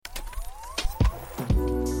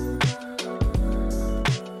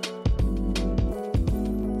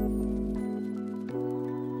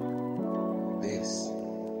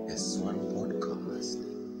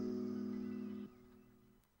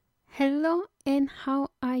And how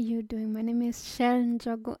are you doing? My name is Sharon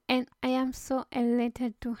Jogo, and I am so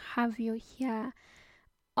elated to have you here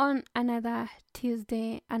on another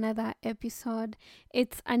Tuesday, another episode.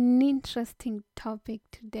 It's an interesting topic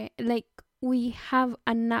today. We have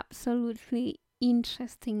an absolutely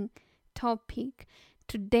interesting topic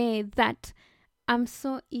today that I'm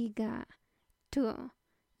so eager to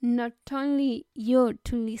not only you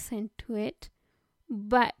to listen to it,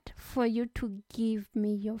 but for you to give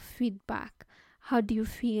me your feedback. How do you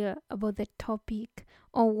feel about the topic,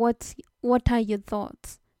 or what are your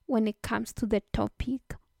thoughts when it comes to the topic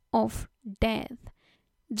of death?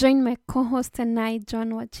 Join my co-host and I,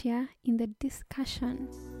 John Wachia, in the discussion.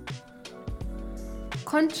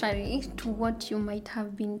 Contrary to what you might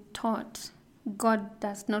have been taught, God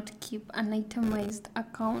does not keep an itemized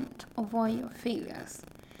account of all your failures.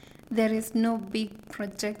 There is no big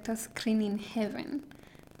projector screen in heaven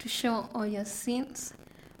to show all your sins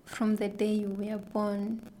from the day you were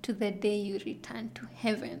born to the day you return to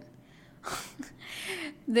heaven.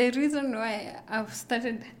 The reason why I've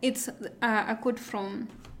started, it's a quote from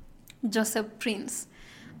Joseph Prince,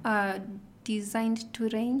 Designed to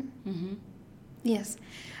Reign. Mm-hmm. Yes.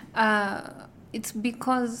 It's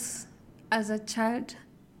because as a child,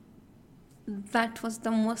 that was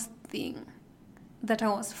the most thing that I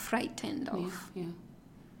was frightened of. Yeah.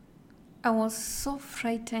 I was so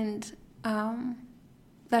frightened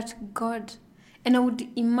that God, and I would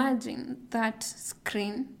imagine that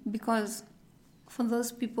screen, because for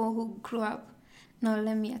those people who grew up, now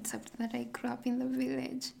let me accept that I grew up in the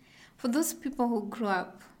village. For those people who grew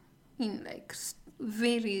up in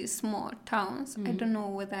very small towns, I don't know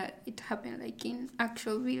whether it happened like in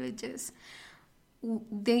actual villages,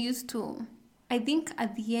 they used to, I think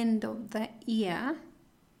at the end of the year,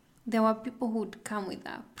 there were people who would come with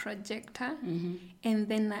a projector and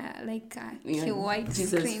then a white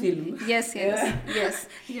Jesus screen. film. Yes.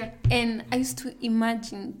 Yeah. And I used to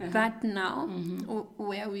imagine that now,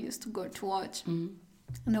 where we used to go to watch. And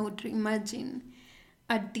I would imagine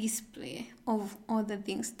a display of all the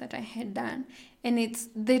things that I had done. And it's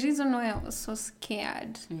the reason why I was so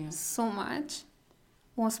scared so much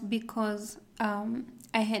was because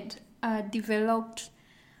I had developed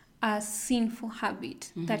a sinful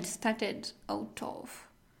habit that started out of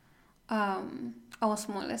I was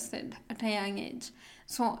molested at a young age.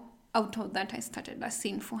 So out of that I started a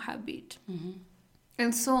sinful habit.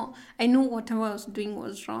 And so I knew whatever I was doing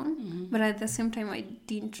was wrong, but at the same time I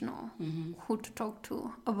didn't know who to talk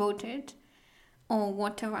to about it, or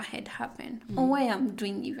whatever had happened, or why I'm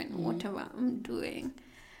doing even whatever I'm doing.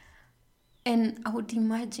 And I would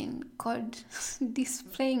imagine God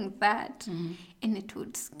displaying that, and it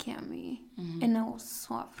would scare me. And I was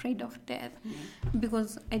so afraid of death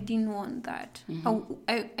because I didn't want that.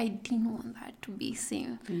 I didn't want that to be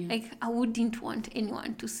seen. Like, I wouldn't want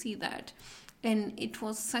anyone to see that. And it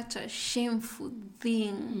was such a shameful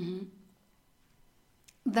thing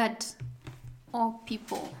that all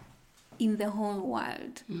people in the whole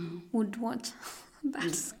world would watch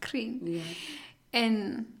that screen. Yeah.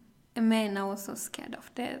 And man, I was so scared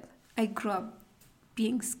of death. I grew up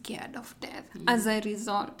being scared of death as a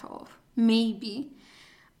result of maybe,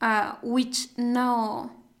 which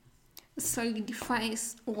now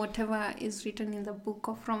solidifies whatever is written in the book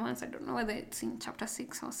of Romans. I don't know whether it's in chapter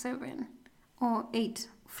 6 or 7 or 8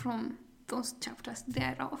 from those chapters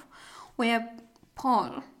thereof, where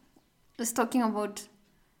Paul is talking about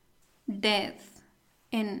death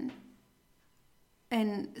and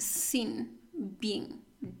sin being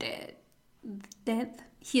death.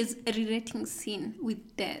 He is relating sin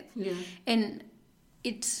with death. And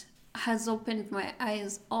it has opened my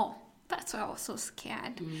eyes. Oh, that's why I was so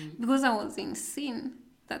scared, because I was in sin.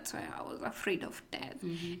 That's why I was afraid of death.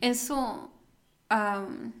 And so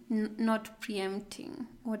not preempting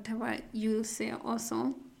whatever you say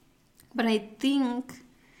also, but I think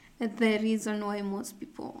that the reason why most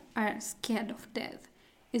people are scared of death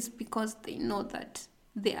is because they know that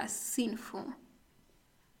they are sinful.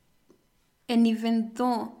 And even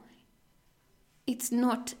though it's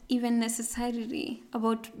not even necessarily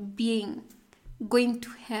about going to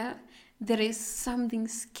hell, there is something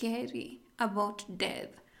scary about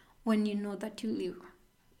death when you know that you live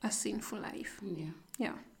a sinful life.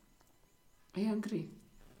 Yeah. I agree.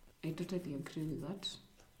 I totally agree with that.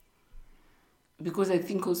 Because I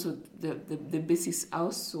think also the basis I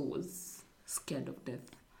also was scared of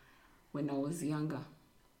death when I was younger.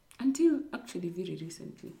 Until actually very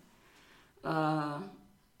recently.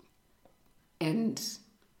 And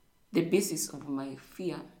the basis of my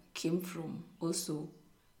fear came from also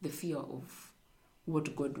the fear of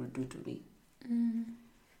what God will do to me.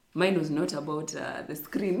 Mine was not about the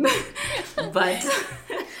screen, but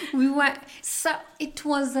it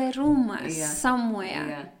was a rumor Yeah. somewhere.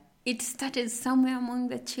 yeah. It started somewhere among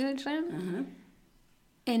the children, Uh-huh.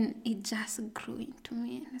 and it just grew into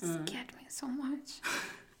me, and it scared me so much.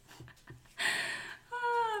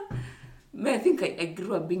 I think I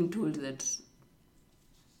grew up being told that,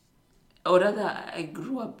 or rather, I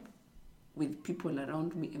grew up with people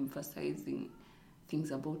around me emphasizing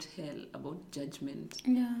things about hell, about judgment.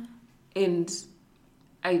 Yeah. And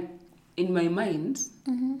in my mind,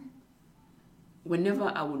 Mm-hmm. whenever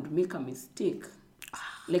I would make a mistake,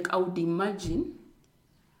 like I would imagine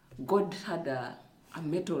God had a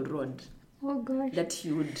metal rod Oh gosh. that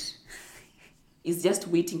is just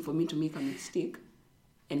waiting for me to make a mistake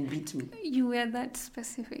and beat me. You were that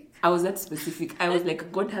specific. I was that specific. I was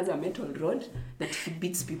like, God has a metal rod that he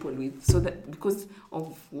beats people with. So that because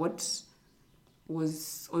of what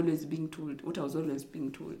was always being told, what I was always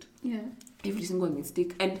being told. Yeah. Every single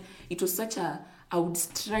mistake. And it was I would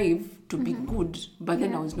strive to be good, but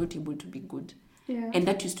then Yeah. I was not able to be good. Yeah. And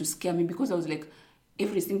that used to scare me because I was like,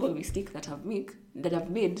 every single mistake that I've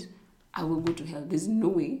made, I will go to hell. There's no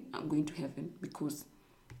way I'm going to heaven because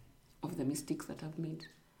of the mistakes that I've made.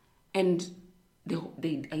 And the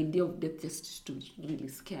idea of death just used to really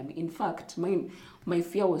scare me. In fact, my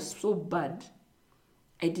fear was so bad,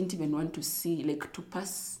 I didn't even want to see, like, to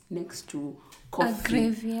pass next to coffin. A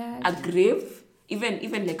graveyard. A grave,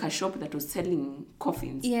 even like a shop that was selling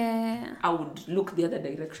coffins. Yeah. I would look the other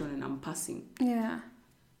direction and I'm passing. Yeah.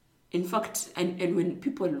 In fact, and when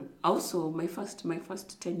people also my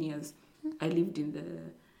first 10 years, I lived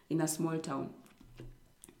in a small town,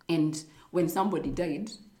 and when somebody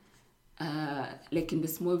died, like in the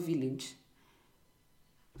small village,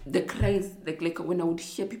 the cries, like when I would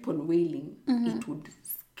hear people wailing, it would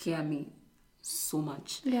scare me so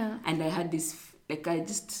much. Yeah. And I had this, like I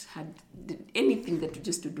just had anything that would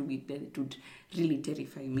just to do with that, it would really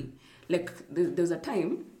terrify me. Like there was a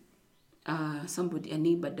time, a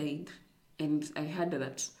neighbor died, and I heard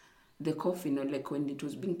that the coffin, or like when it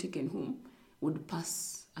was being taken home, would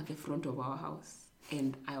pass at the front of our house,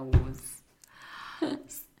 and I was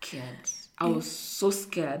scared. I was so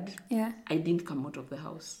scared. Yeah. I didn't come out of the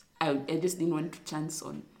house. I just didn't want to chance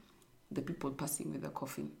on the people passing with the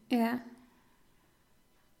coffin. Yeah.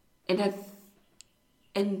 And I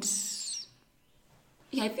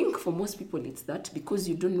think for most people it's that, because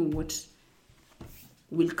you don't know what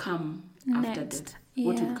will come after Next. death.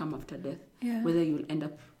 What Yeah. will come after death? Yeah. Whether you'll end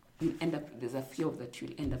up. There's a fear of that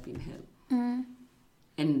you'll end up in hell, Mm.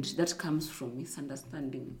 and that comes from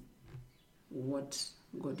misunderstanding what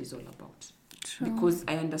God is all about. True. Because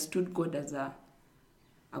I understood God as a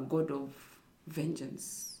God of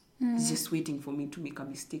vengeance. He's just waiting for me to make a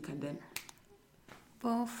mistake, and then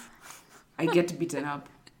Both. I get beaten up.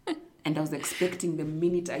 And I was expecting the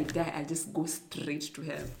minute I die, I just go straight to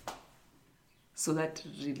hell. So that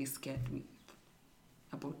really scared me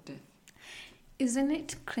about death. Isn't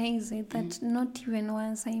it crazy that not even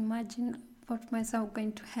once I imagined about myself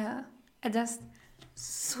going to hell, I just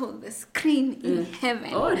saw the screen in heaven.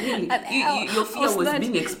 Oh, really? And Your fear was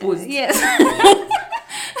being exposed. Yes.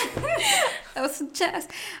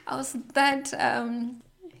 I was that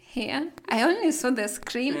here. I only saw the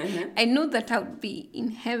screen. I knew that I would be in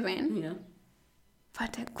heaven, Yeah.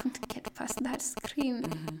 but I couldn't get past that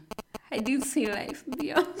screen. I didn't see life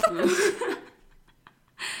beyond.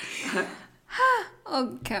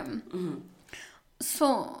 Okay.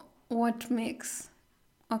 So, what makes...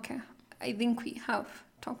 Okay, I think we have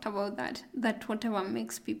talked about that whatever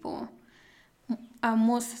makes people are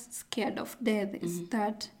most scared of death is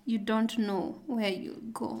that you don't know where you'll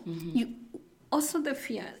go. You also the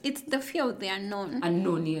fear. It's the fear of the unknown.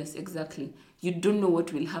 Unknown, yes, exactly. You don't know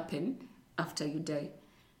what will happen after you die.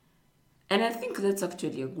 And I think that's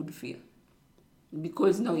actually a good fear,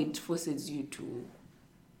 because now it forces you to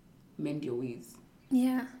mend your ways,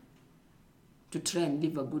 Yeah. to try and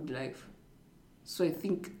live a good life. So I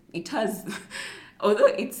think it has, although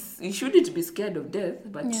you shouldn't be scared of death,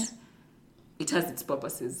 but Yeah. it has its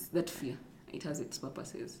purposes, that fear. It has its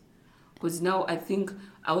purposes. Because now I think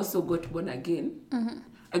I also got born again.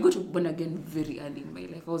 I got born again very early in my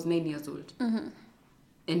life. I was 9 years old.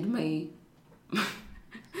 And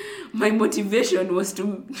my motivation was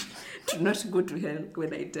to not go to hell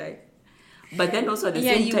when I die. But then also at the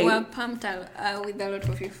same time... Yeah, you were pumped with a lot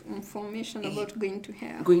of information about going to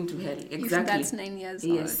hell. Going to hell, exactly. If that's 9 years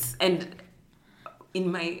old. Yes, and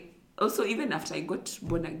also even after I got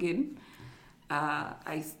born again,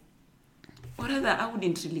 I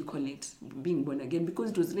wouldn't really call it being born again,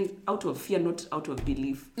 because it was like out of fear, not out of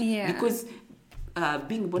belief. Yeah. Because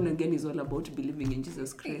being born again is all about believing in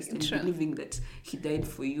Jesus Christ and True. believing that he died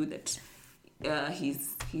for you, that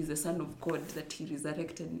he's the Son of God, that he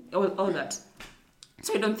resurrected, all that.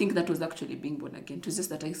 So I don't think that was actually being born again. It was just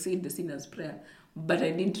that I said the sinner's prayer, but I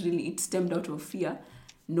didn't really, it stemmed out of fear,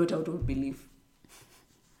 not out of belief.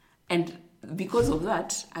 And because of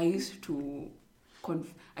that, I used to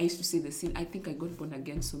say the sin. I think I got born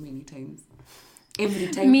again so many times. Every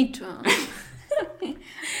time. Me too.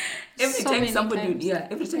 Every So time many somebody, times.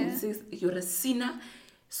 every time it says you're a sinner.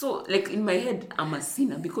 So, like in my head, I'm a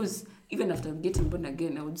sinner because even after getting born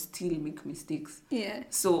again, I would still make mistakes. Yeah.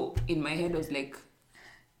 So in my head, I was like,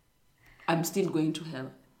 I'm still going to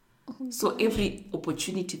hell. So every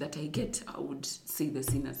opportunity that I get, I would say the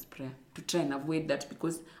sinner's prayer to try and avoid that,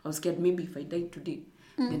 because I was scared maybe if I die today,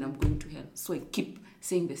 then I'm going to hell. So I keep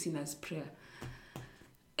saying the sinner's prayer.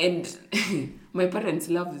 And my parents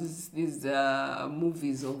love these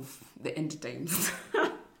movies of the end times.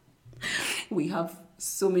 We have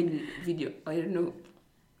so many video. I don't know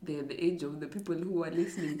the age of the people who are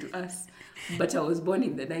listening to us, but I was born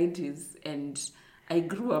in the 90s and I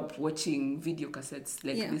grew up watching video cassettes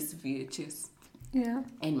like this VHS. Yeah.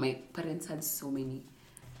 And my parents had so many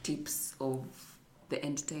tips of the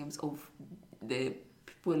end times, of the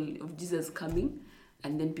people, of Jesus coming,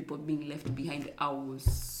 and then people being left behind. I was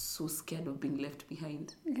so scared of being left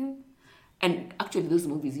behind. Okay. And actually, those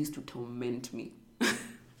movies used to torment me.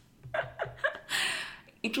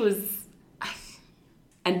 It was...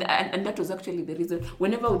 And that was actually the reason.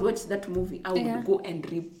 Whenever I would watch that movie, I would go and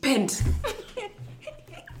repent.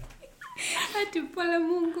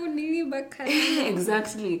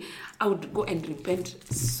 Exactly. I would go and repent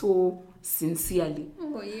so sincerely.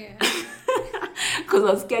 Oh, yeah. Because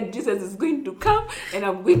I was scared Jesus is going to come and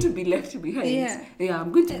I'm going to be left behind. Yeah,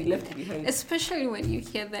 I'm going to be left behind. Especially when you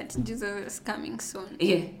hear that Jesus is coming soon.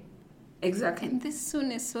 Yeah, exactly. And this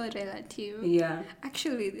soon is so relative. Yeah.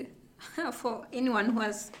 Actually, for anyone who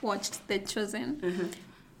has watched The Chosen,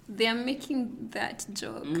 they are making that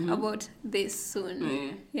joke about this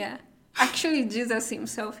soon. Yeah. Actually, Jesus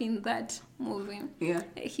himself in that movie,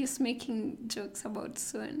 he's making jokes about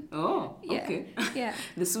soon. Oh, okay. Yeah.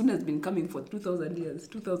 The soon has been coming for 2,000 years,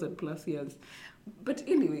 2,000 plus years. But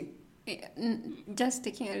anyway. Just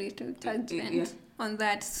taking a little tangent on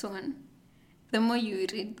that soon. The more you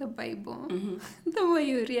read the Bible, the more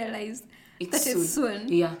you realize that it's soon.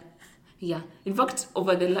 Yeah. Yeah. In fact,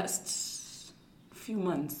 over the last few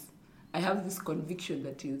months, I have this conviction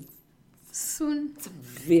that is soon. It's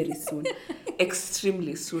very soon.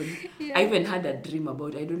 Extremely soon. Yeah. I even had a dream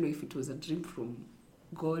about, I don't know if it was a dream from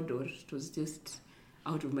God or it was just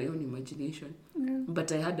out of my own imagination.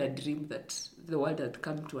 But I had a dream that the world had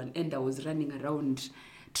come to an end. I was running around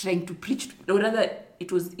trying to preach, or rather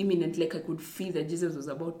it was imminent, like I could feel that Jesus was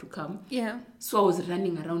about to come. Yeah. So I was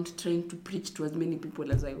running around trying to preach to as many people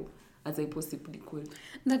as I possibly could.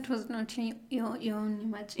 That was not your own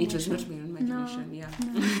imagination. It was not my own imagination,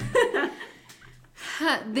 No.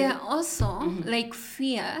 There are also like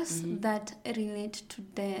fears that relate to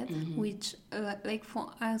death, which like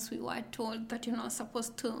for us we were told that you're not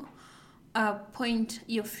supposed to point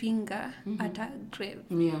your finger at a grave.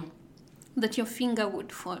 Yeah. That your finger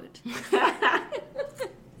would fall.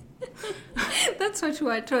 That's what we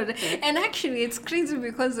were told. And actually it's crazy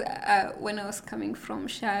because when I was coming from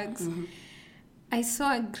Shags, I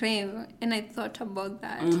saw a grave and I thought about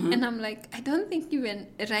that. And I'm like, I don't think even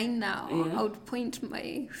right now I would point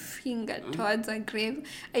my finger towards a grave.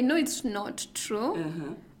 I know it's not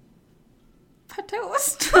true, but I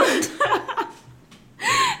was told.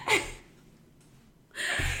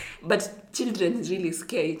 But children really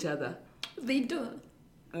scare each other. They do.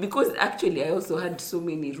 Because actually I also had so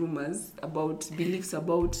many rumors about beliefs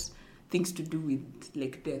about things to do with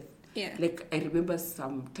like death. Yeah. Like I remember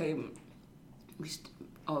some time we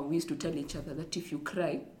used to tell each other that if you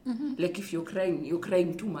cry, like if you're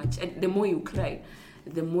crying too much, and the more you cry,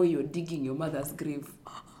 the more you're digging your mother's grave.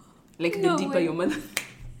 Like the deeper your mother's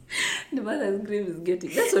grave is getting.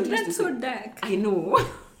 That's what we used to say. That's so dark. I know.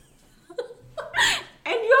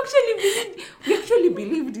 And we actually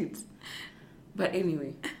believed it. But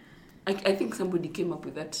anyway, I think somebody came up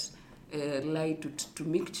with that lie to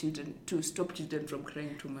make children, to stop children from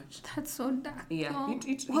crying too much. That's so dark. Yeah. Oh,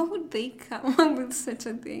 why would they come up with such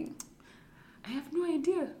a thing? I have no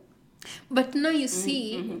idea. But now you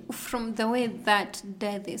see, from the way that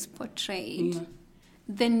death is portrayed,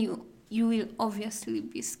 then you will obviously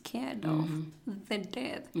be scared of the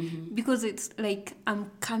death. Because it's like,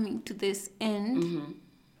 I'm coming to this end,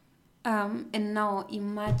 and now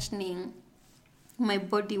imagining my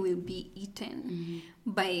body will be eaten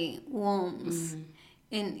by worms,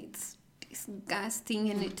 and disgusting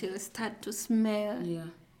and it will start to smell. Yeah.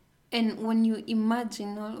 And when you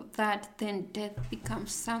imagine all of that, then death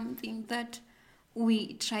becomes something that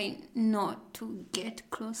we try not to get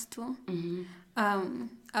close to.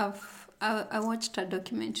 I watched a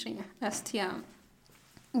documentary last year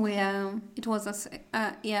where it was a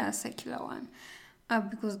secular one,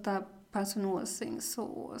 because the person who was saying so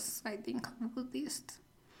was, I think, a Buddhist,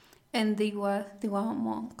 and they were a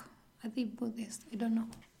monk. Are they Buddhist? I don't know.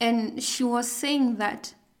 And she was saying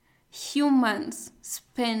that humans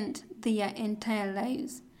spend their entire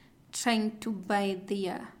lives trying to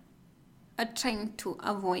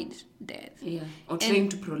avoid death. Yeah, or trying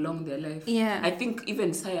to prolong their life. Yeah. I think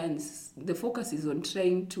even science, the focus is on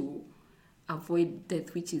trying to avoid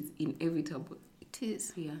death, which is inevitable. It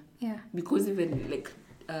is. Yeah. Yeah. Because even like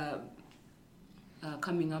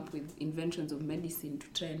coming up with inventions of medicine to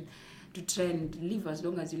try and live as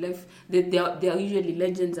long as you live. There are usually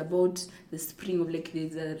legends about the spring of, like,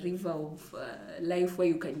 there's a river of life where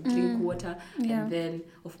you can drink water. Yeah. And then,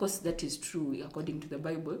 of course, that is true according to the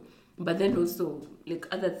Bible. But then also, like,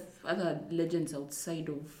 other legends outside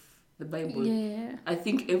of the Bible. Yeah. I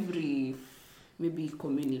think every maybe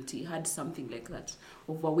community had something like that,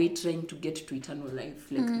 of a way trying to get to eternal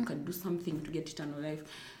life. Like, you can do something to get eternal life.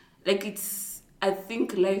 Like, I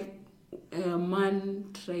think life, man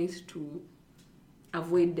tries to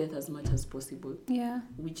avoid death as much as possible. Yeah.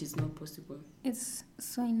 Which is not possible. It's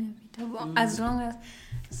so inevitable. As long as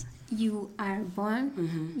you are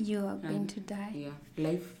born, you are going to die. Yeah.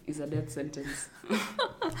 Life is a death sentence.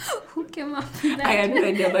 Who came up with that? I had no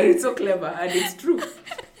idea, but it's so clever and it's true.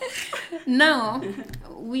 Now,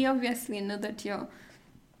 we obviously know that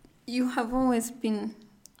you have always been,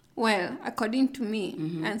 well, according to me,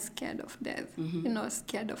 unscared of death. You're not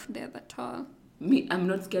scared of death at all. Me, I'm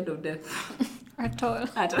not scared of death. At all.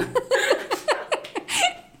 At all.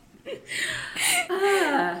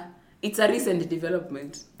 It's a recent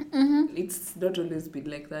development. It's not always been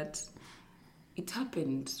like that. It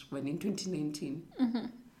happened when in 2019.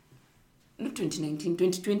 Not 2019,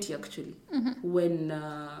 2020 actually. When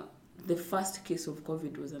the first case of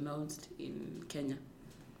COVID was announced in Kenya.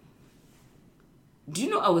 Do you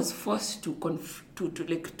know I was forced to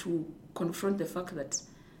confront the fact that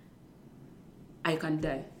I can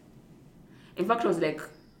die? In fact, I was like,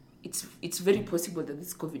 it's very possible that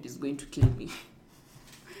this COVID is going to kill me.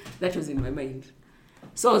 That was in my mind.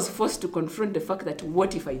 So I was forced to confront the fact that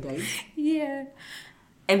what if I died? Yeah.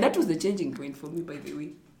 And that was the changing point for me, by the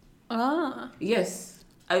way. Ah. Yes.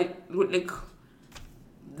 I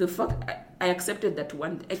accepted that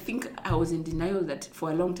one. I think I was in denial that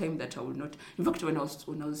for a long time that I would not. In fact, when I was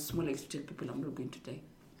small, I used to tell people I'm not going to die.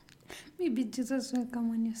 Maybe Jesus will come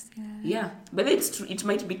when you're still alive. Yeah, but it's true. It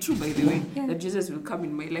might be true, by the way, Yeah. that Jesus will come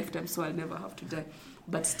in my lifetime, so I'll never have to die.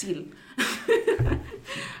 But still,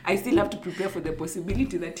 I still have to prepare for the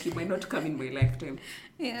possibility that he might not come in my lifetime.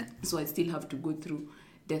 Yeah. So I still have to go through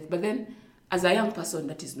death. But then, as a young person,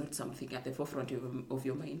 that is not something at the forefront of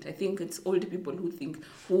your mind. I think it's old people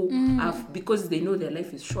who have, because they know their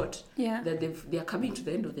life is short, Yeah. that they are coming to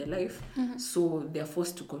the end of their life, so they are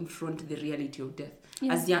forced to confront the reality of death.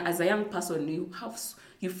 Yeah. As a young person,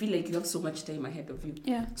 you feel like you have so much time ahead of you,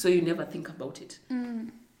 Yeah. so you never think about it.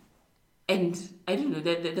 And I don't know,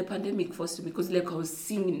 the pandemic forced me, because like I was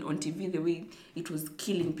seeing on TV the way it was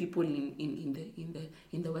killing people in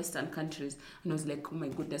the Western countries, and I was like, oh my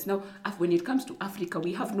goodness. Now, when it comes to Africa,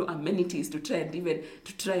 we have no amenities to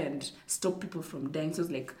try and stop people from dying. So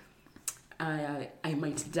it's like, I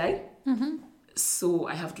might die, so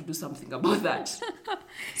I have to do something about that.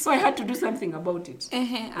 So I had to do something about it.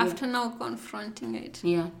 After now confronting it.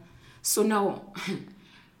 Yeah. So now,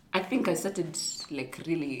 I think I started, like,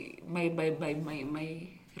 really, my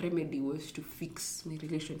remedy was to fix my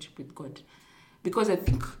relationship with God. Because I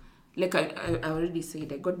think, like I already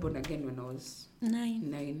said, I got born again when I was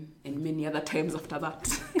 9, and many other times after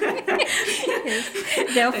that.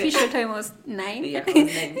 Yes. The official time was 9. Yeah, I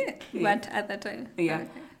was 9. Yeah. But at that time. Yeah.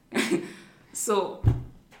 Okay. So,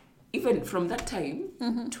 even from that time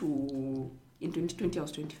to, in 2020, I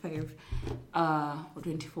was 25 or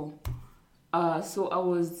 24. So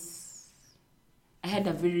I had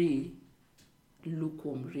a very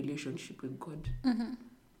lukewarm relationship with God.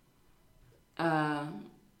 I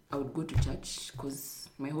would go to church because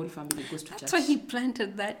my whole family goes to church. So he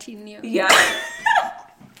planted that in you. Yeah.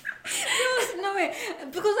 There was no way.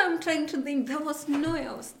 Because I'm trying to think, there was no way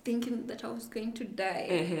I was thinking that I was going to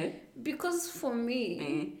die. Because for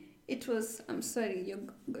me, it was, I'm sorry, you're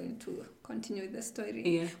going to continue with the story.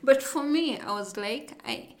 Yeah. But for me, I was like,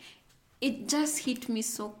 it just hit me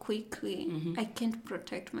so quickly. I can't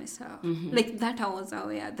protect myself. Mm-hmm. Like that, I was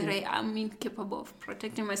aware that I am incapable of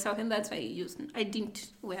protecting myself, and that's why I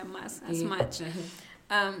didn't wear masks as much.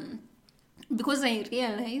 Because I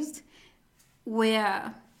realized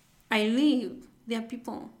where I live, there are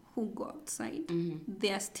people who go outside.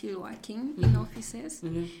 They are still working in offices.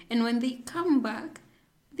 And when they come back,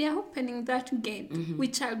 they are opening that gate,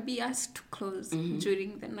 which I'll be asked to close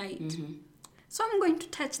during the night. So I'm going to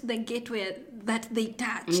touch the gate that they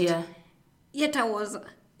touched. Yeah. Yet I was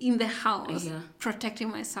in the house protecting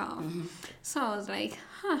myself. So I was like,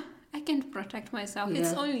 I can't protect myself.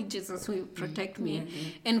 It's only Jesus who will protect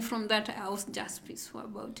me. And from that, I was just peaceful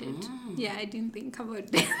about it. Yeah, I didn't think about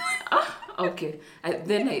that. Okay.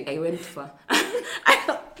 Then I went far.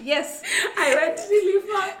 Yes. I went really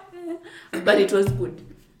far. But it was good.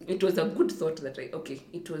 It was a good thought that it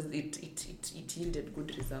yielded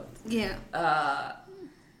good results. Yeah.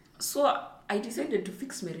 So I decided to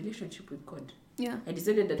fix my relationship with God. Yeah. I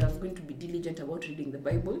decided that I was going to be diligent about reading the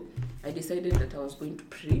Bible. I decided that I was going to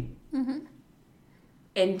pray.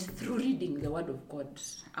 And through reading the Word of God,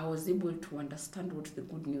 I was able to understand what the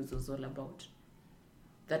good news was all about.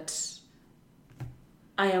 That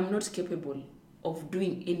I am not capable of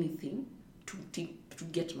doing anything to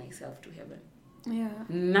get myself to heaven. Yeah.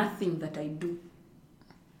 Nothing that I do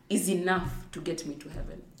is enough to get me to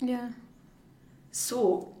heaven. Yeah.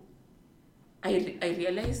 So I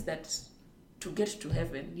realized that to get to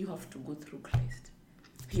heaven, you have to go through Christ.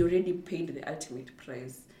 He already paid the ultimate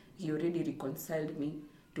price. He already reconciled me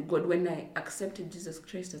to God. When I accepted Jesus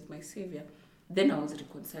Christ as my Savior, then I was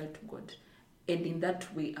reconciled to God. And in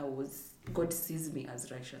that way, God sees me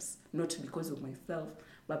as righteous, not because of myself,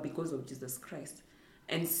 but because of Jesus Christ.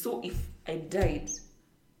 And so if I died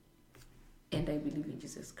and I believe in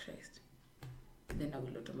Jesus Christ, then I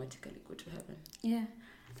will automatically go to heaven. Yeah.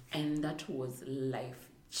 And that was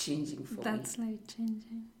life-changing for me. That's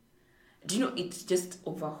life-changing. Do you know, it just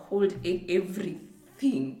overhauled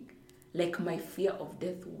everything. Like my fear of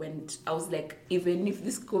death went. I was like, even if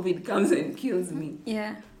this COVID comes and kills me,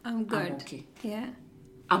 I'm good. I'm okay. Yeah.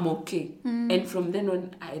 I'm okay. And from then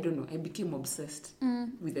on, I don't know, I became obsessed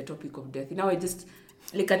with the topic of death. Now I just,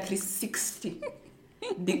 like at 360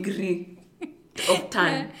 degree of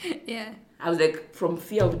turn. Yeah. I was like, from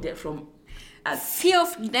fear of death, from fear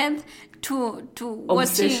of death to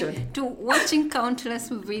watching countless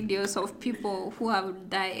videos of people who have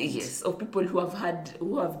died. Yes, of people who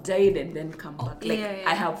have died and then come back. Like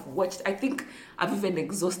I have watched. I think I've even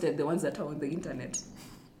exhausted the ones that are on the internet.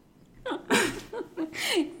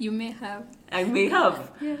 You may have. I may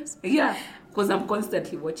have. Yes. Yeah, because I'm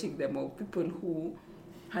constantly watching them, of people who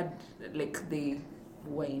had, like, they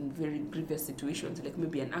were in very grievous situations, like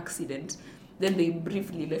maybe an accident. Then they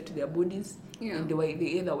briefly left their bodies, and they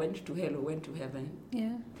either went to hell or went to heaven.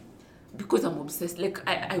 Yeah. Because I'm obsessed. Like,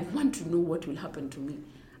 I want to know what will happen to me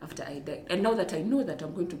after I die. And now that I know that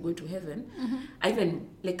I'm going to go to heaven, I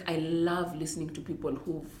love listening to people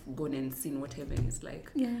who've gone and seen what heaven is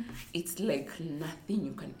like. Yeah. It's like nothing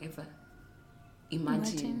you can ever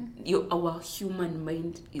imagine. Our human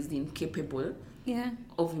mind is incapable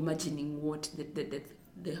of imagining what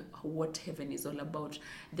what heaven is all about,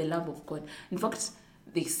 the love of God. In fact,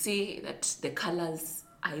 they say that the colors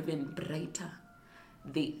are even brighter.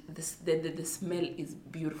 The smell is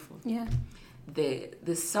beautiful. Yeah.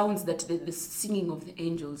 The sounds that the singing of the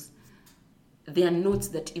angels, they are notes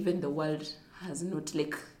that even the world has not.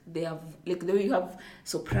 Like they have, like the way you have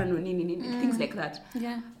soprano, things like that.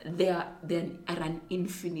 Yeah. There are an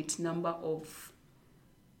infinite number of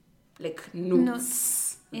like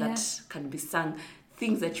notes that can be sung.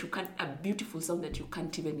 Things that you can't, a beautiful sound that you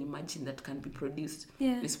can't even imagine that can be produced,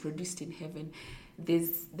 is produced in heaven.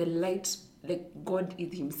 There's the light, like God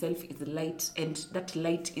himself is light, and that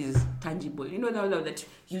light is tangible. You know now that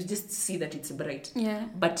you just see that it's bright. Yeah.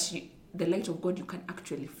 But the light of God, you can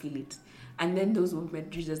actually feel it. And then those who met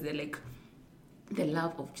Jesus, they're like, the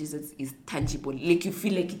love of Jesus is tangible. Like you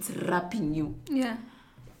feel like it's wrapping you. Yeah.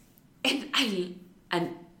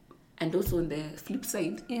 And also on the flip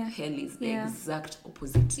side, hell is the exact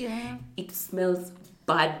opposite. Yeah. It smells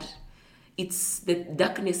bad. The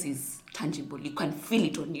darkness is tangible. You can feel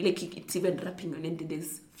it on you. Like it's even wrapping on you. And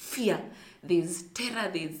there's fear, there's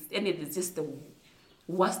terror, there's just the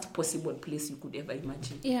worst possible place you could ever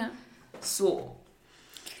imagine. Yeah. So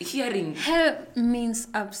hearing hell means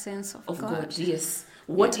absence of God. Yes.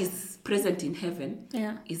 What is present in heaven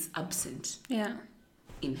is absent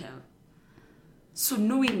in hell. So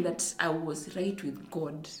knowing that I was right with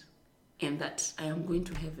God and that I am going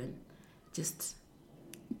to heaven just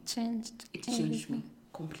changed me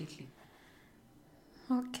completely.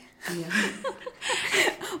 Okay. Yeah.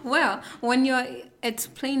 Well, when you're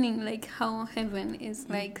explaining like how heaven is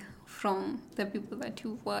like from the people that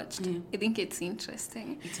you've watched, Yeah. I think it's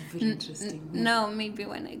interesting. It's very interesting. Now maybe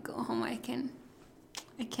when I go home I can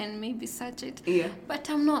maybe search it. Yeah. But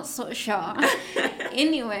I'm not so sure.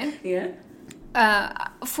 Anyway, Yeah.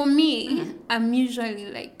 for me, I'm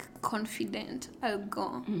usually like confident. I'll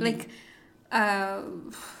go. Like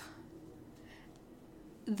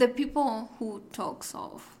the people who talk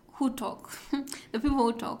the people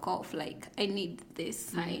who talk of like I need this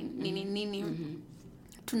sign, nini,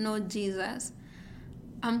 to know Jesus.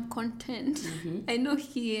 I'm content. I know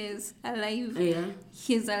he is alive. Yeah.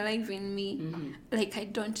 He's alive in me. Like I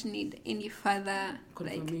don't need any further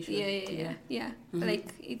like Confirmation. yeah.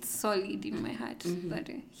 Like it's solid in my heart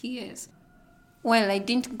that he is. Well, I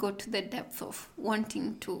didn't go to the depth of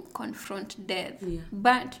wanting to confront death,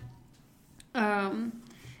 but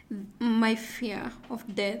my fear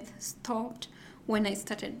of death stopped when I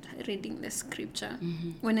started reading the scripture.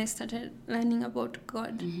 When I started learning about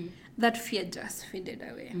God, that fear just faded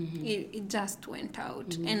away. It just went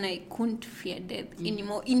out, and I couldn't fear death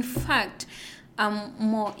anymore. In fact, I'm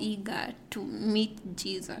more eager to meet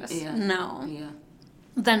Jesus now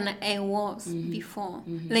than I was before.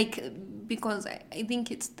 Like, because I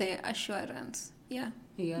think it's the assurance.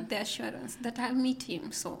 The assurance that I'll meet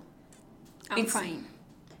him, so I'm fine.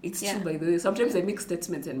 It's true, by the way. Sometimes I make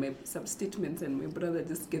statements and my brother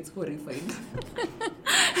just gets horrified.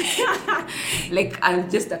 Like, I'll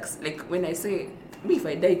just, like, when I say, me, if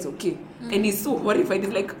I die, it's okay. And he's so horrified.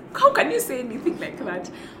 He's like, how can you say anything like that?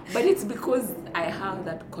 But it's because I have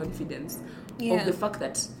that confidence of the fact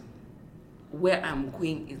that where I'm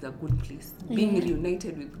going is a good place. Being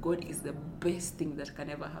reunited with God is the best thing that can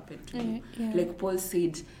ever happen to me. Like Paul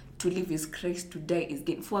said, to live is Christ, to die is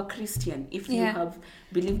gain. For a Christian, if you have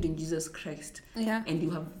believed in Jesus Christ and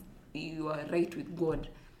you are right with God,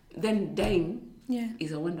 then dying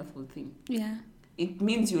is a wonderful thing. It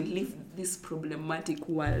means you leave this problematic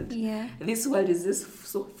world. This world is just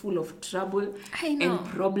so full of trouble and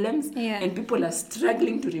problems, and people are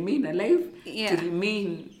struggling to remain alive, to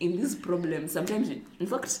remain in these problems. Sometimes, in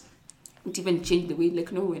fact, it even changed the way,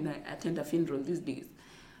 like, when I attend a funeral these days,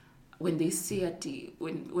 when they say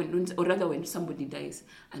when somebody dies,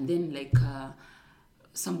 and then like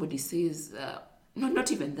somebody says,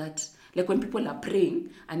 not even that, like when people are praying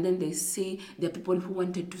and then they say there are people who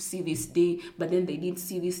wanted to see this day but then they didn't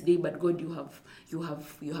see this day, but God, you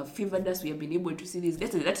have favored us, we have been able to see this.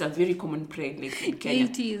 That's a very common prayer, like in Kenya.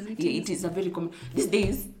 It is a very common. These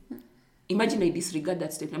days, imagine I disregard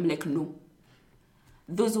that statement. I'm like, no,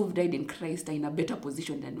 those who've died in Christ are in a better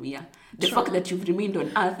position than we are. The fact that you've remained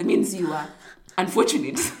on earth means you are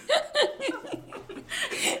unfortunate.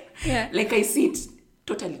 Like, I see it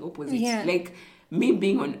totally opposite. Like, me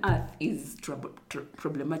being on earth is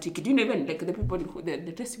problematic. Do you know, even like the people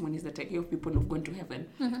the testimonies that I hear of people who've gone to heaven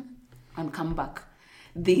and come back,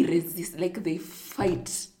 they resist, like they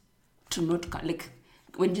fight to not come. Like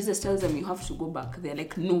when Jesus tells them you have to go back, they're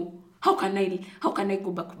like, no, how can I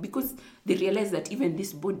go back? Because they realize that even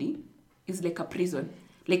this body is like a prison.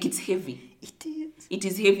 Like, it's heavy. It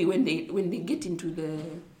is heavy when they get into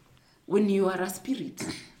when you are a spirit,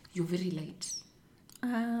 you're very light.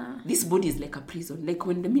 This body is like a prison. Like,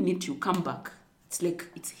 when the minute you come back, it's like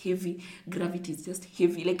it's heavy. Gravity is just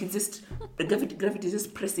heavy. Like, it's just gravity is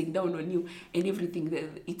just pressing down on you, and everything.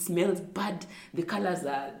 It smells bad. The colors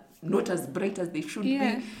are not as bright as they should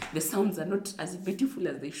be. The sounds are not as beautiful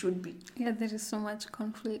as they should be. There is so much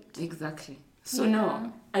conflict. Exactly. So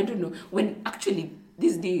now, I don't know. When actually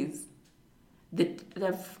these days, that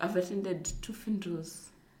I've attended 2 funerals,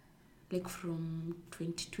 like from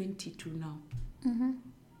 2020 to now.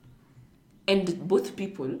 And both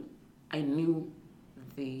people, I knew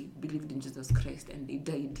they believed in Jesus Christ and they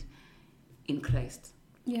died in Christ.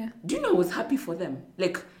 Do you know, I was happy for them.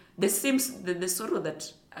 Like, the same, the sorrow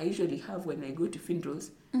that I usually have when I go to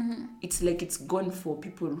funerals, it's like it's gone for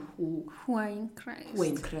people who are in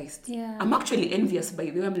Christ. I'm actually envious, by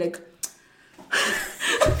the way. I'm like,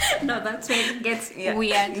 no, that's when it gets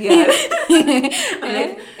weird. I'm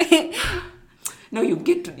like, now you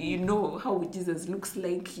get to, how Jesus looks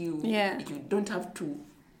like. You don't have to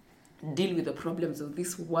deal with the problems of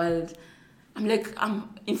this world. I'm like,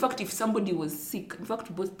 in fact, if somebody was sick, in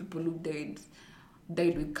fact, both people who died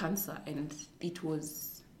with cancer, and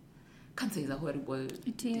cancer is a horrible.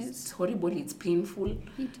 It is. It's horrible. It's painful.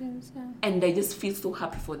 It is. And I just feel so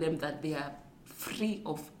happy for them that they are free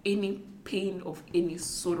of any pain, of any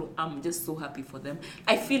sorrow. I'm just so happy for them.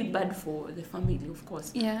 I feel bad for the family, of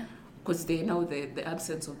course. Because they know the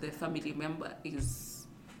absence of their family member is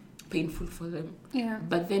painful for them. Yeah.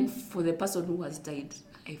 But then for the person who has died,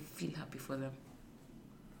 I feel happy for them.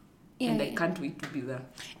 Yeah, And I can't wait to be there.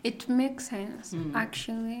 It makes sense,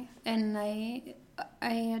 actually. And I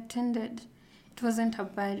attended, it wasn't a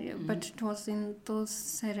burial, but it was in those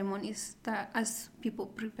ceremonies that as people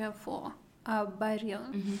prepare for a burial,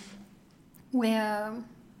 where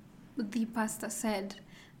the pastor said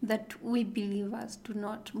that we believers do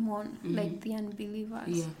not mourn like the unbelievers.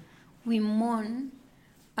 Yeah. We mourn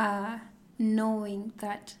knowing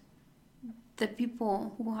that the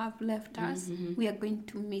people who have left us, we are going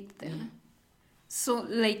to meet them. Yeah. So,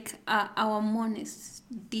 like, our mourn is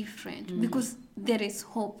different because there is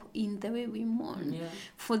hope in the way we mourn. Yeah.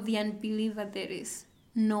 For the unbeliever, there is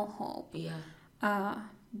no hope. Yeah.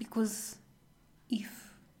 Because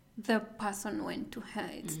if the person went to hell,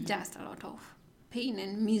 it's just a lot of pain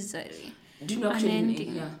and misery. Do you know,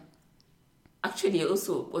 Unending. Actually,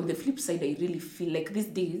 also, on the flip side, I really feel like these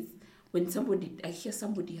days, when I hear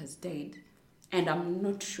somebody has died, and I'm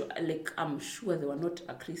not sure, like, I'm sure they were not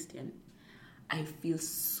a Christian, I feel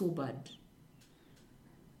so bad.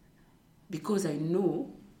 Because I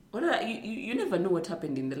know, you never know what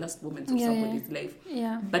happened in the last moments of somebody's life.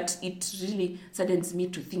 Yeah. But it really saddens me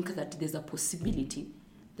to think that there's a possibility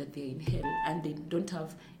that they're in hell and they don't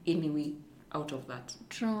have any way out of that.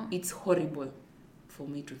 True. It's horrible for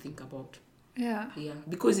me to think about. Yeah. Yeah,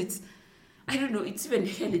 because I don't know, it's even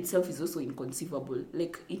hell itself is also inconceivable.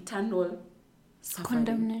 Like eternal suffering.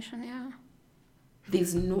 Condemnation, yeah.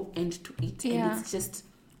 There's no end to it. Yeah. And it's just,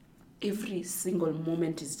 every single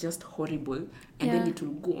moment is just horrible. And then it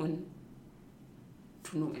will go on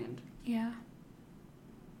to no end. Yeah.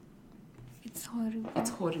 It's horrible. It's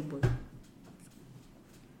horrible.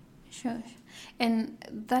 Sure. And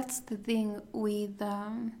that's the thing with...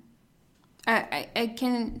 I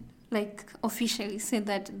can, like, officially say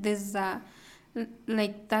that there's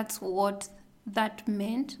like, that's what that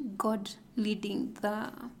meant, God leading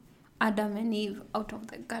the Adam and Eve out of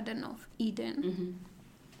the Garden of Eden.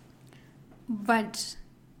 But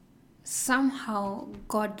somehow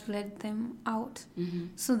God led them out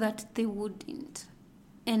so that they wouldn't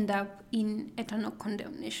end up in eternal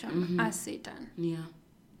condemnation as Satan. Yeah.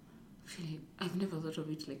 Philip, I've never thought of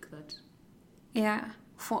it like that. Yeah.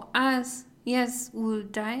 For us, yes, we'll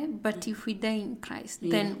die, but if we die in Christ,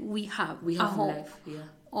 then we have a hope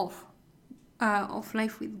life, of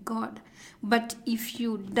life with God. But if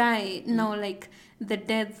you die now, like the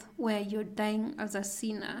death where you're dying as a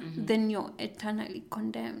sinner, then you're eternally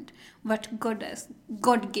condemned. But God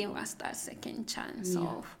gave us that second chance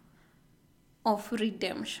of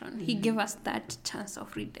redemption. He gave us that chance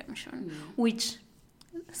of redemption, which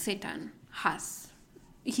Satan has.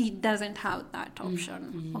 He doesn't have that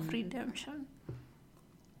option of redemption.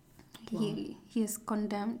 Wow. He is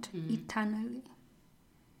condemned eternally.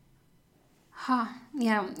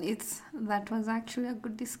 Yeah, that was actually a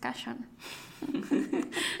good discussion.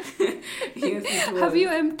 Yes, it was. Have you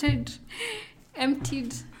emptied?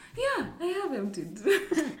 Yeah, I have emptied.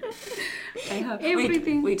 I have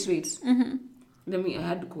everything. Wait. I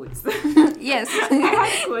had quotes. Yes. I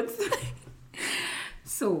had quotes.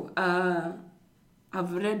 So,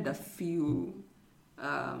 I've read a few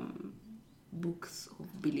books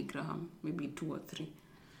of Billy Graham, maybe 2 or 3.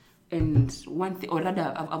 And one thing, or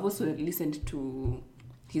rather, I've also listened to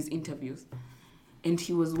his interviews. And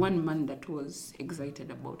he was one man that was excited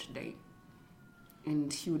about dying.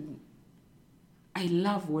 And I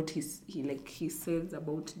love what he says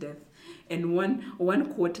about death. And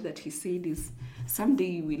one quote that he said is, "Someday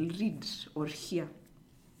you will read or hear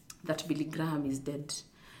that Billy Graham is dead.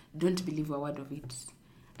 Don't believe a word of it.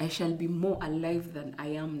 I shall be more alive than I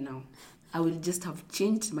am now. I will just have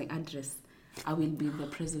changed my address. I will be in the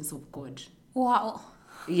presence of God." Wow.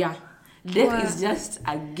 Yeah. Death is just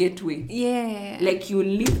a gateway. Yeah. Like you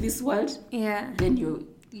leave this world, then you're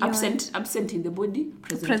absent in the body,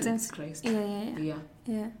 present with Christ.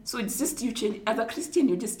 Yeah. So it's just you change. As a Christian,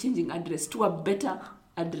 you're just changing address to a better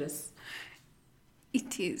address.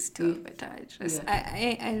 It is to a better address.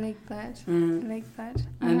 Yeah. I like that. I like that.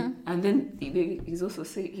 And then he also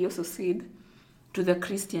said, to the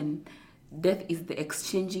Christian, death is the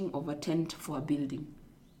exchanging of a tent for a building.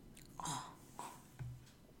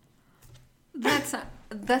 That's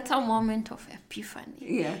a moment of epiphany.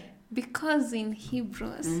 Yeah. Because in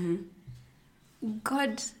Hebrews,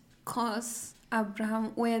 God calls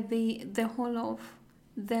Abraham, where the whole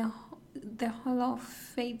of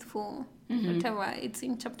faithful, whatever, it's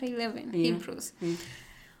in chapter 11, Hebrews.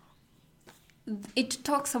 It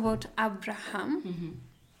talks about Abraham,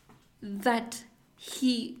 that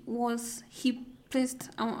he was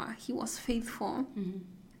faithful,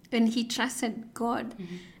 and he trusted God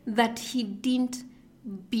that he didn't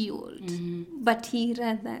build, but he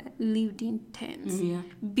rather lived in tents,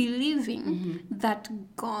 believing that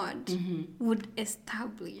God would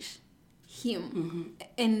establish him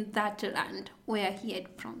in that land where he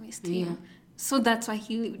had promised him. So that's why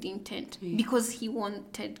he lived in tent, because he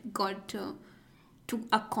wanted God to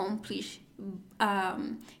accomplish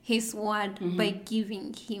his word by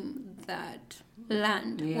giving him that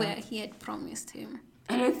land where he had promised him.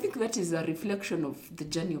 And I think that is a reflection of the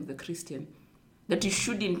journey of the Christian, that you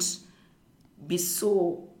shouldn't be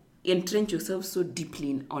so entrench yourself so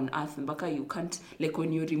deeply on earth, Mbaka you can't, like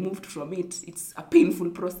when you're removed from it, it's a painful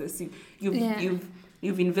process.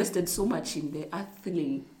 You've invested so much in the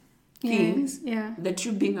earthly things that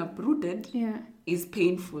you being uprooted is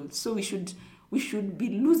painful. So we should be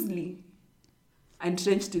loosely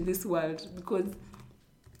entrenched in this world, because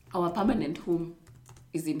our permanent home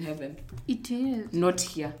is in heaven. It is. Not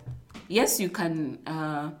here. Yes, you can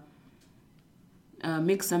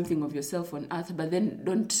make something of yourself on earth, but then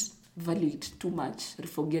don't value it too much,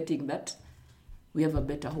 forgetting that we have a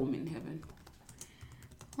better home in heaven.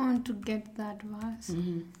 I want to get that verse.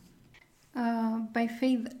 By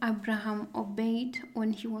faith, Abraham obeyed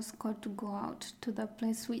when he was called to go out to the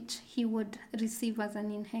place which he would receive as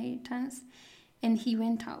an inheritance. And he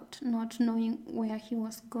went out, not knowing where he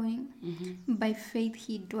was going. By faith,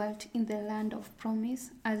 he dwelt in the land of promise,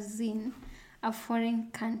 as in a foreign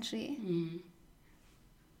country.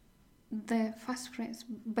 The first phrase,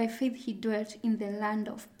 by faith, he dwelt in the land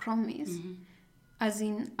of promise, as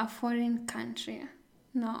in a foreign country.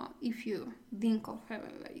 Now, if you think of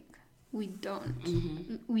heaven, like, we don't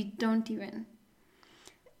even.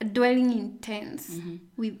 Dwelling in tents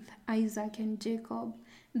with Isaac and Jacob,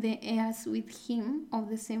 the heirs with him of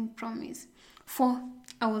the same promise. For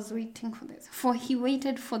I was waiting for this. For he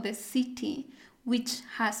waited for the city which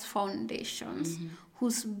has foundations,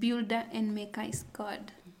 whose builder and maker is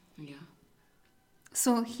God. Yeah.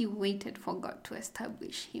 So he waited for God to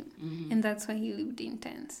establish him. And that's why he lived in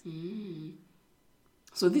tents.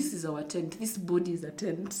 So this is our tent. This body is a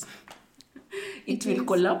tent. It will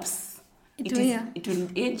collapse. It will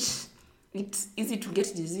age. It's easy to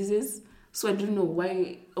get diseases. So I don't know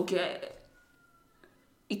why. Okay,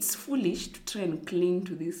 it's foolish to try and cling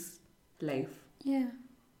to this life. Yeah.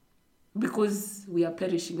 Because we are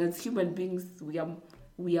perishing as human beings. We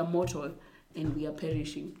are mortal and we are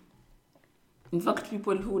perishing. In fact,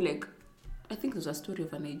 people who I think there's a story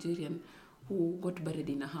of a Nigerian who got buried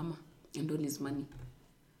in a hammer and all his money.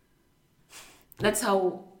 That's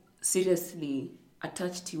how seriously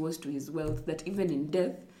attached he was to his wealth, that even in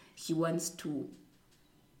death, he wants to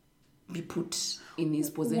be put in his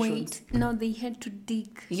possessions. Wait, no, they had to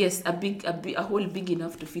dig. Yes, a hole big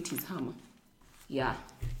enough to fit his hammer. Yeah.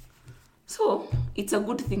 So it's a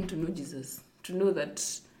good thing to know Jesus, to know that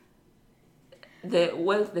the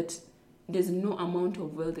wealth, that there's no amount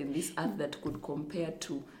of wealth in this earth that could compare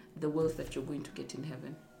to the wealth that you're going to get in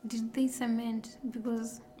heaven. Did they cement?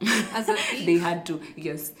 Because as a thief, they had to.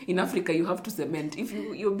 Yes, in Africa you have to cement. If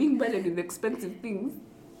you're being burdened with expensive things,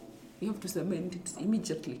 you have to cement it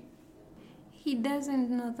immediately. He doesn't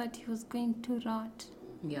know that he was going to rot.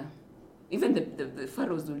 Yeah. Even the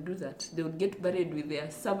pharaohs will do that. They would get buried with their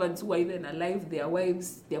servants who are even alive, their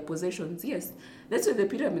wives, their possessions. Yes. That's why the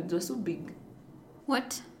pyramids were so big.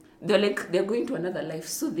 What? They're going to another life,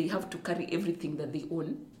 so they have to carry everything that they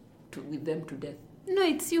own with them to death. No,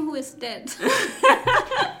 it's you who is dead.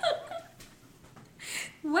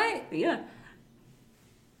 Why? Yeah.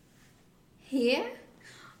 Here?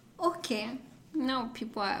 Okay. Now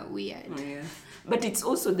people are weird. Oh, yeah. But it's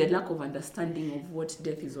also the lack of understanding of what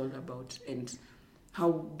death is all about and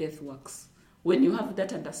how death works. When you have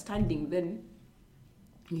that understanding, then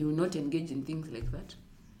you will not engage in things like that.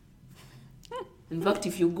 In fact,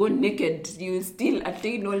 if you go naked, you will still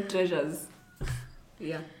attain all treasures.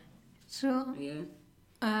 Yeah. So,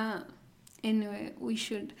 anyway, we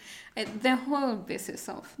should... the whole basis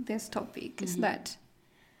of this topic is that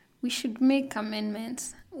we should make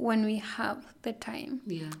amendments when we have the time.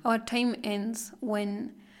 Yeah. Our time ends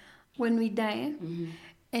when we die.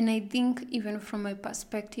 And I think even from my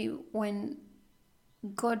perspective, when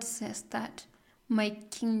God says that my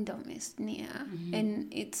kingdom is near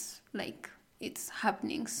and it's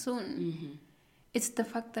happening soon, it's the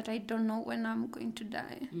fact that I don't know when I'm going to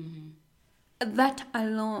die. That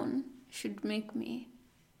alone should make me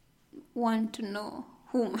want to know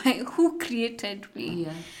who created me.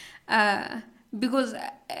 Yeah. Because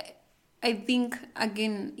I think,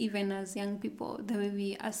 again, even as young people, the way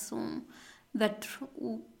we assume that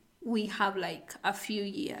we have a few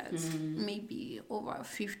years, maybe over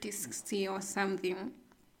 50, 60 or something,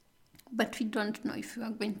 but we don't know if we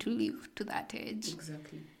are going to live to that age.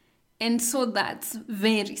 Exactly. And so that's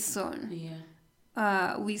very soon.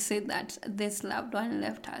 Yeah. We say that this loved one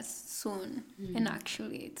left us soon, and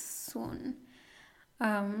actually it's soon.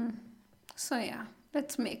 So yeah,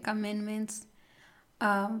 let's make amendments.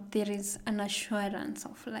 There is an assurance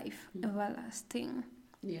of life everlasting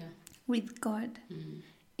Yeah. with God,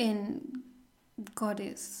 and God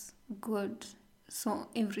is good. So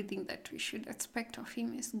everything that we should expect of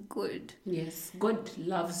Him is good. Yes. God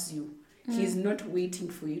loves you. He's not waiting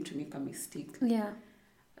for you to make a mistake. Yeah.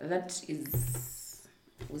 That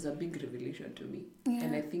was a big revelation to me. Yeah.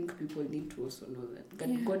 And I think people need to also know that God,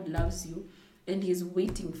 Yeah. God loves you, and He's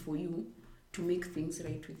waiting for you to make things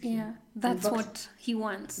right with Him. Yeah, that's fact, what He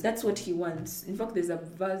wants. That's what He wants. In fact, there's a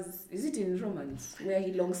verse, is it in Romans, where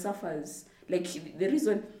He long suffers? Like the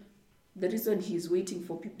reason He's waiting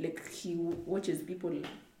for people, like He watches people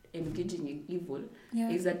engaging in evil,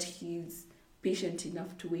 is that He's patient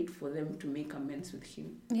enough to wait for them to make amends with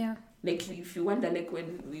Him. Yeah. Like if you wonder, like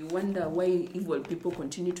when we wonder why evil people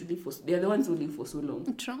continue to live they're the ones who live for so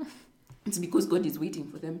long. True. It's because God is waiting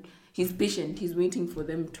for them. He's patient. He's waiting for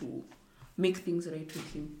them to make things right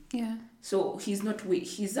with Him. Yeah. So He's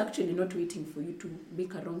actually not waiting for you to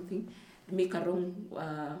make a wrong thing, make a wrong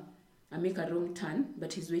turn,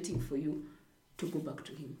 but He's waiting for you to go back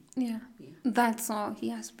to Him. Yeah. That's all He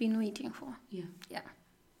has been waiting for. Yeah. Yeah.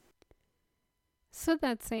 So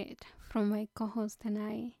that's it from my co-host and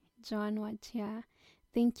I, Joan Wachia.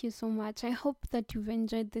 Thank you so much. I hope that you've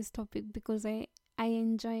enjoyed this topic because I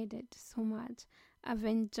enjoyed it so much. I've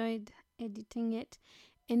enjoyed editing it.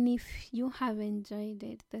 And if you have enjoyed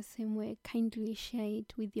it the same way, kindly share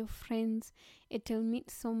it with your friends. It will mean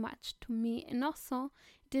so much to me. And also,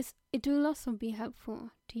 it will also be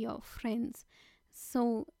helpful to your friends.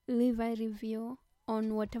 So leave a review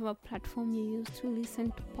on whatever platform you use to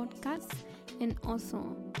listen to podcasts. And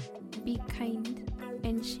also, be kind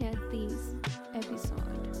and share this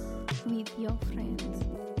episode with your friends.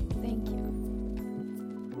 Thank you.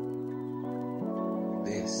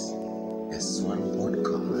 This is One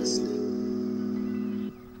Podcast.